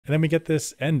And then we get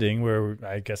this ending where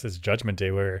I guess it's Judgment Day,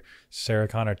 where Sarah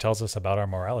Connor tells us about our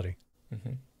morality.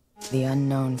 Mm-hmm. The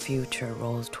unknown future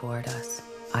rolls toward us.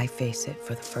 I face it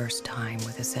for the first time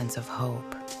with a sense of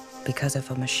hope. Because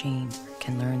if a machine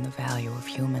can learn the value of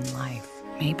human life,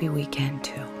 maybe we can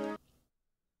too.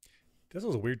 This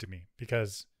was weird to me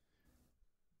because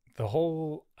the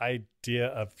whole idea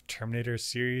of Terminator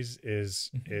series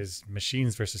is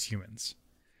machines versus humans.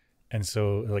 And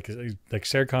so like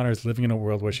Sarah Connor is living in a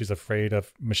world where she's afraid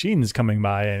of machines coming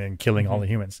by and killing all the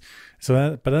humans.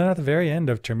 But then at the very end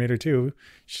of Terminator 2,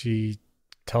 she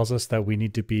tells us that we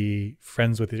need to be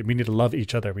friends with it. We need to love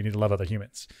each other. We need to love other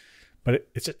humans. But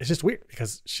it's just weird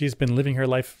because she's been living her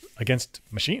life against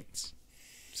machines.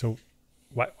 So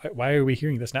why are we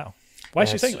hearing this now? Why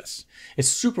is she saying this? It's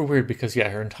super weird because,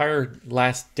 her entire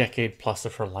last decade plus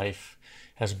of her life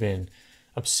has been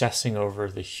obsessing over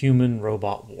the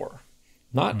human-robot war,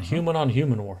 not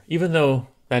human-on-human war, even though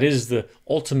that is the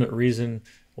ultimate reason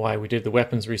why we did the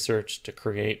weapons research to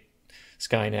create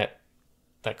Skynet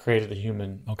that created the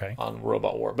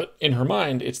human-on-robot war. But in her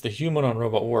mind, it's the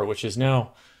human-on-robot war, which is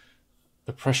now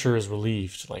the pressure is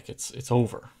relieved, like it's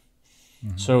over.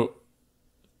 So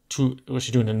was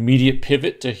she doing an immediate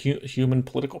pivot to human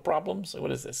political problems? Like,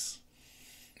 what is this?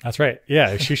 That's right.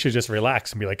 Yeah, she should just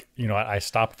relax and be like, I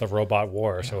stopped the robot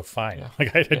war, so fine. Yeah.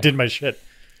 Like I did my shit.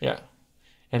 Yeah.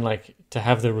 And like to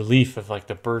have the relief of like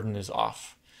the burden is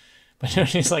off. But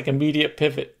she's like immediate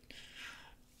pivot.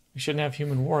 We shouldn't have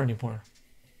human war anymore.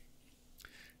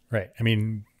 Right. I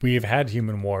mean, we've had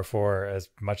human war for as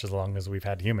long as we've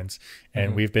had humans,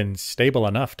 and we've been stable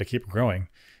enough to keep growing.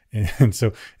 And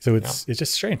so it's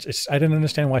just strange. I didn't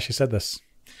understand why she said this.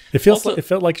 It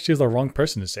felt like she was the wrong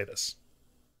person to say this.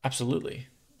 Absolutely.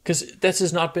 Because this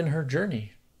has not been her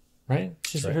journey, right?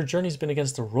 Her journey's been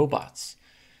against the robots.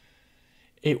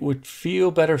 It would feel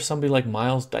better if somebody like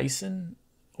Miles Dyson,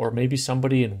 or maybe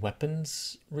somebody in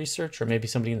weapons research, or maybe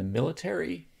somebody in the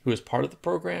military who is part of the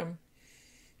program,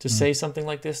 to say something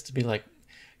like this, to be like,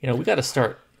 we got to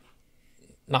start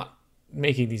not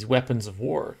making these weapons of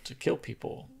war to kill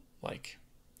people. Like,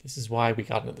 this is why we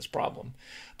got into this problem.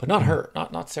 But not her,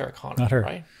 not Sarah Connor. Not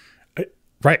her.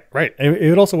 Right? Right.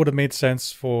 It also would have made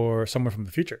sense for someone from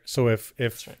the future. So if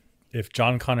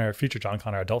John Connor, future John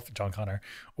Connor, adult John Connor,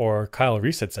 or Kyle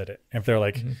Reese had said it, if they're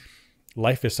like,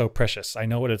 life is so precious. I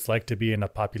know what it's like to be in a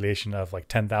population of like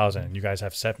 10,000 and you guys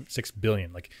have 6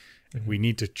 billion. Like, we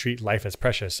need to treat life as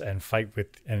precious and fight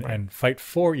and fight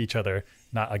for each other,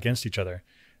 not against each other.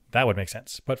 That would make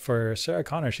sense. But for Sarah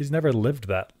Connor, she's never lived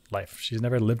that life. She's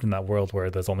never lived in that world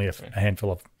where there's only a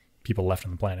handful of people left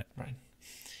on the planet.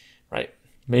 Right.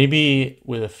 Maybe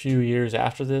with a few years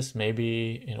after this,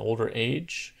 maybe in older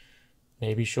age,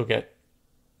 maybe she'll be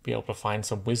able to find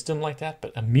some wisdom like that.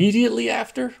 But immediately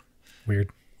after?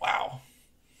 Weird. Wow.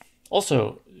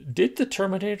 Also, did the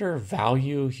Terminator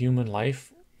value human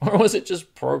life? Or was it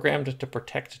just programmed to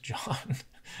protect John?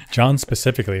 John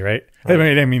specifically, right? I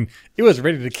mean, it was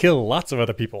ready to kill lots of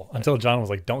other people until John was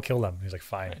like, don't kill them. He's like,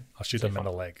 fine, I'll shoot them in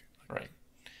the leg. Right.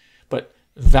 But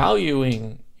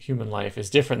valuing human life is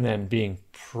different than being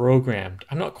programmed.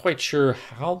 I'm not quite sure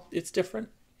how it's different.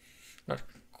 Not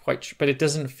quite sure, but it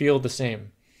doesn't feel the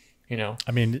same,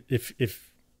 I mean, if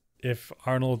the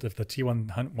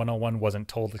T-101 wasn't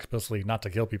told explicitly not to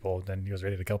kill people, then he was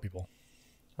ready to kill people.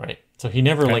 Right. So he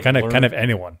never kind of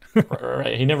anyone.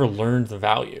 Right. He never learned the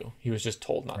value. He was just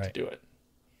told not to do it.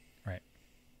 Right.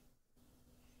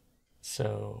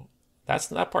 So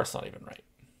that part's not even right.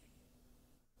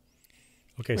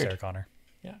 Okay, weird. Sarah Connor.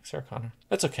 Yeah, Sarah Connor.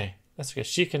 That's okay.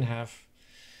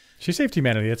 She saved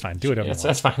humanity. That's fine. Do whatever you want.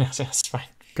 That's fine. That's fine.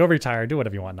 Go retire. Do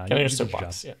whatever you want now. Get on your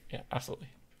soapbox. Yeah, absolutely.